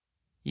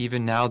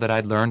Even now that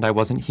I'd learned I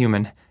wasn't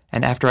human,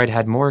 and after I'd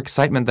had more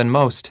excitement than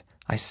most,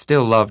 I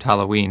still loved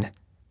Halloween.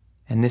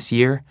 And this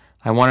year,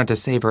 I wanted to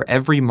savor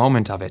every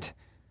moment of it.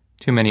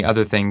 Too many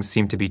other things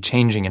seemed to be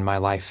changing in my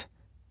life.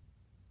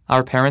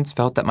 Our parents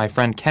felt that my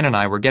friend Ken and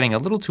I were getting a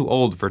little too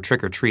old for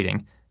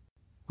trick-or-treating.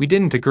 We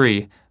didn't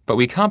agree, but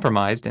we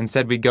compromised and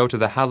said we'd go to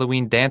the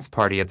Halloween dance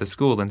party at the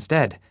school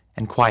instead,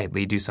 and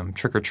quietly do some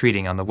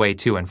trick-or-treating on the way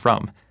to and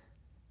from.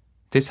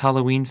 This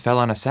Halloween fell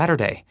on a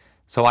Saturday,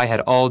 so I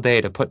had all day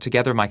to put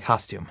together my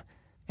costume,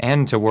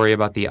 and to worry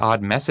about the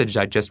odd message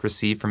I'd just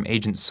received from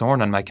Agent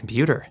Sorn on my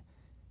computer.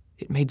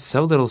 It made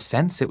so little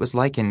sense it was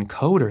like in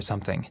code or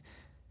something.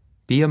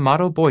 Be a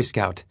model Boy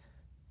Scout.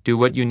 Do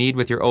what you need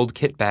with your old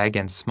kit bag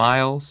and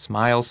smile,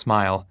 smile,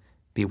 smile.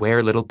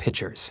 Beware little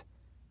pitchers.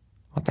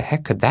 What the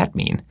heck could that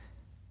mean?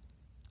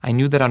 I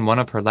knew that on one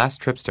of her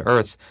last trips to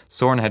Earth,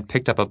 Sorn had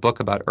picked up a book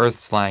about Earth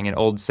slang and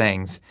old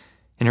sayings.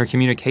 In her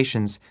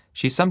communications,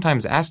 she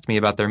sometimes asked me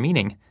about their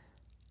meaning.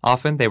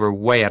 Often they were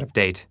way out of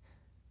date.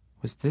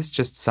 Was this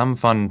just some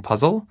fun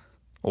puzzle?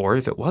 Or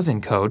if it was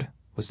in code,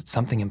 was it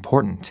something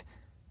important?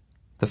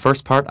 The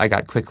first part I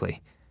got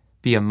quickly.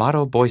 Be a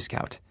model Boy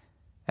Scout.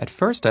 At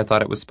first I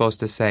thought it was supposed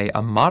to say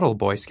a model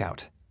Boy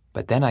Scout,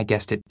 but then I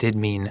guessed it did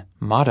mean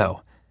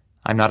motto.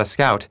 I'm not a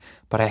scout,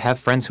 but I have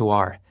friends who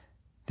are.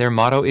 Their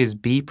motto is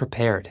be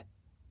prepared.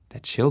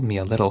 That chilled me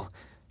a little.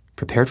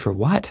 Prepared for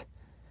what?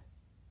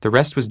 The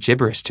rest was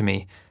gibberish to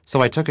me,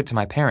 so I took it to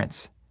my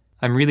parents.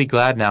 I'm really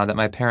glad now that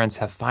my parents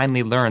have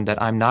finally learned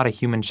that I'm not a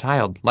human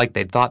child like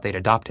they'd thought they'd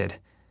adopted.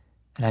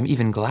 And I'm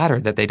even gladder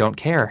that they don't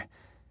care.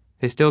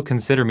 They still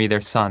consider me their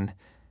son.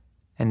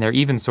 And they're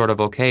even sort of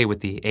okay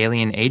with the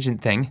alien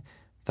agent thing,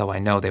 though I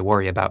know they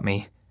worry about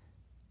me.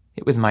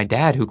 It was my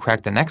dad who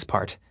cracked the next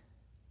part.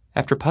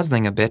 After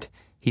puzzling a bit,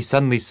 he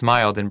suddenly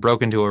smiled and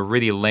broke into a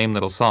really lame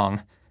little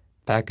song.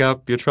 Pack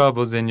up your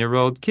troubles in your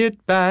old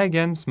kit bag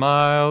and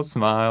smile,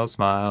 smile,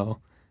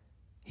 smile.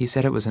 He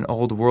said it was an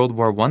old World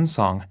War I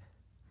song.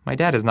 My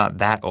dad is not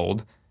that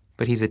old,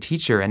 but he's a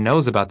teacher and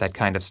knows about that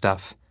kind of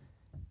stuff.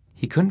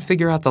 He couldn't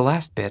figure out the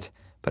last bit,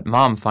 but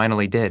Mom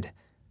finally did.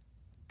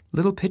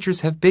 Little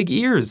pitchers have big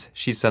ears,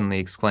 she suddenly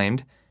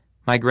exclaimed.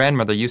 My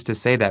grandmother used to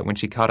say that when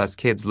she caught us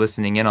kids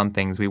listening in on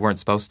things we weren't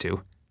supposed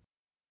to.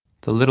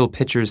 The little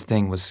pitchers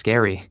thing was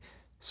scary.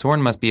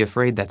 Sorn must be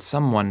afraid that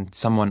someone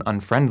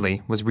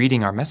unfriendly, was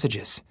reading our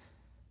messages.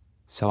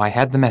 So I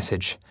had the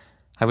message.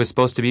 I was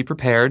supposed to be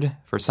prepared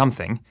for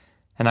something,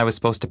 and I was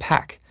supposed to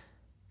pack.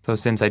 Though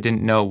since I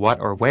didn't know what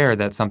or where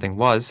that something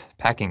was,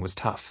 packing was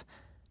tough.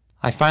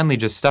 I finally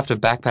just stuffed a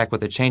backpack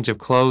with a change of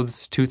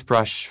clothes,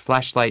 toothbrush,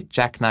 flashlight,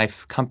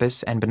 jackknife,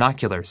 compass, and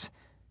binoculars.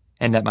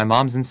 And at my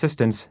mom's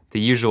insistence, the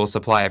usual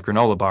supply of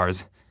granola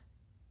bars.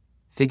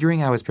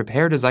 Figuring I was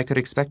prepared as I could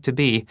expect to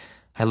be,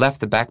 I left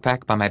the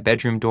backpack by my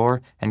bedroom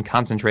door and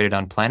concentrated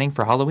on planning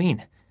for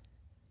Halloween.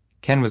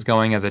 Ken was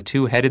going as a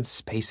two-headed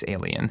space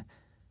alien.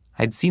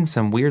 I'd seen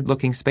some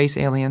weird-looking space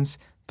aliens,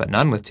 but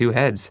none with two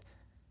heads.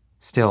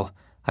 Still,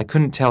 I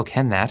couldn't tell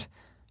Ken that.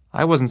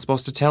 I wasn't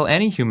supposed to tell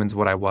any humans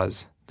what I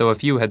was, though a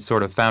few had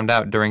sort of found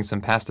out during some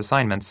past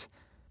assignments.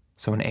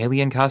 So an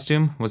alien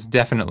costume was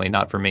definitely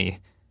not for me.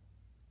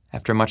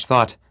 After much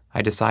thought,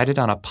 I decided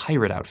on a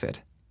pirate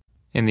outfit.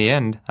 In the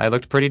end, I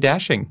looked pretty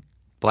dashing.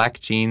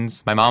 Black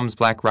jeans, my mom's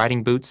black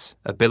riding boots,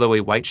 a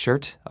billowy white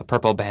shirt, a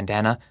purple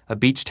bandana, a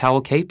beach towel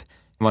cape,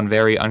 one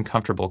very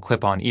uncomfortable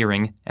clip-on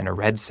earring, and a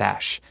red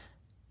sash.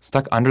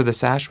 Stuck under the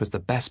sash was the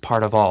best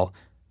part of all,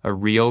 a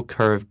real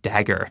curved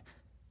dagger.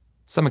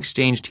 Some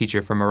exchange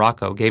teacher from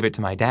Morocco gave it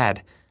to my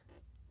dad.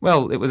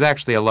 Well, it was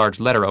actually a large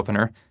letter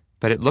opener,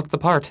 but it looked the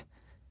part.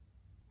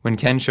 When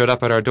Ken showed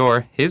up at our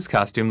door, his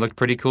costume looked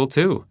pretty cool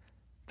too.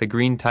 The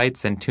green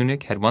tights and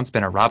tunic had once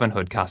been a Robin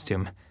Hood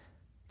costume.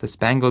 The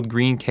spangled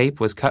green cape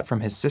was cut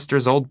from his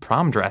sister's old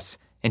prom dress,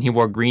 and he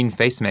wore green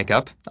face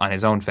makeup on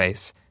his own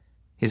face.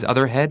 His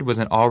other head was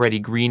an already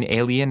green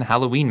alien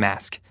Halloween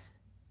mask.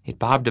 It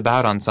bobbed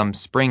about on some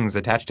springs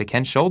attached to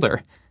Ken's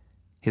shoulder.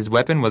 His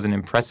weapon was an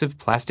impressive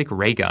plastic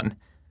ray gun.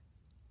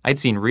 I'd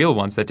seen real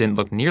ones that didn't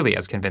look nearly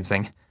as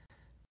convincing.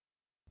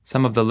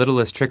 Some of the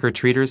littlest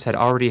trick-or-treaters had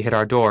already hit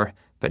our door,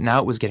 but now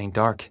it was getting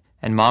dark,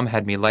 and Mom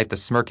had me light the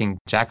smirking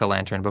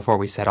jack-o'-lantern before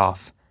we set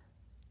off.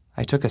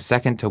 I took a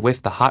second to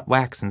whiff the hot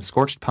wax and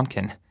scorched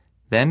pumpkin.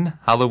 Then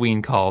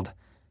Halloween called.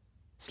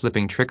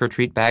 Slipping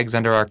trick-or-treat bags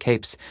under our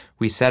capes,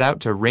 we set out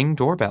to ring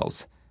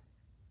doorbells.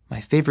 My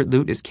favorite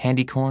loot is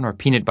candy corn or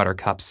peanut butter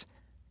cups.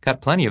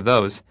 Got plenty of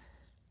those.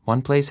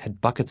 One place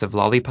had buckets of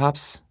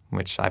lollipops,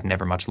 which I've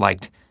never much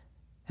liked,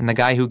 and the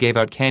guy who gave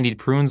out candied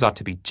prunes ought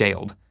to be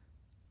jailed.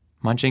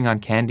 Munching on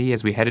candy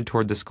as we headed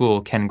toward the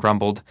school, Ken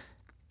grumbled,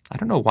 I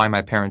don't know why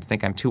my parents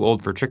think I'm too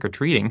old for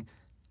trick-or-treating.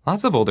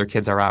 Lots of older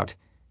kids are out.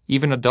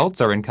 Even adults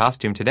are in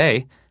costume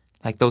today,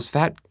 like those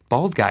fat,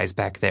 bald guys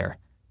back there.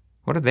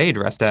 What are they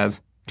dressed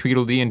as?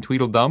 Tweedledee and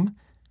Tweedledum?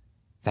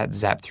 That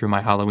zapped through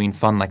my Halloween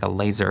fun like a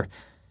laser.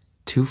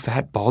 2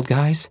 fat, bald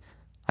guys?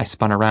 I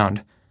spun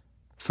around.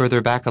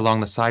 Further back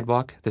along the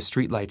sidewalk, the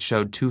streetlight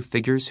showed 2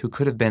 figures who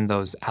could have been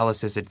those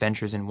Alice's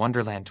Adventures in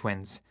Wonderland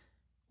twins.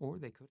 Or they could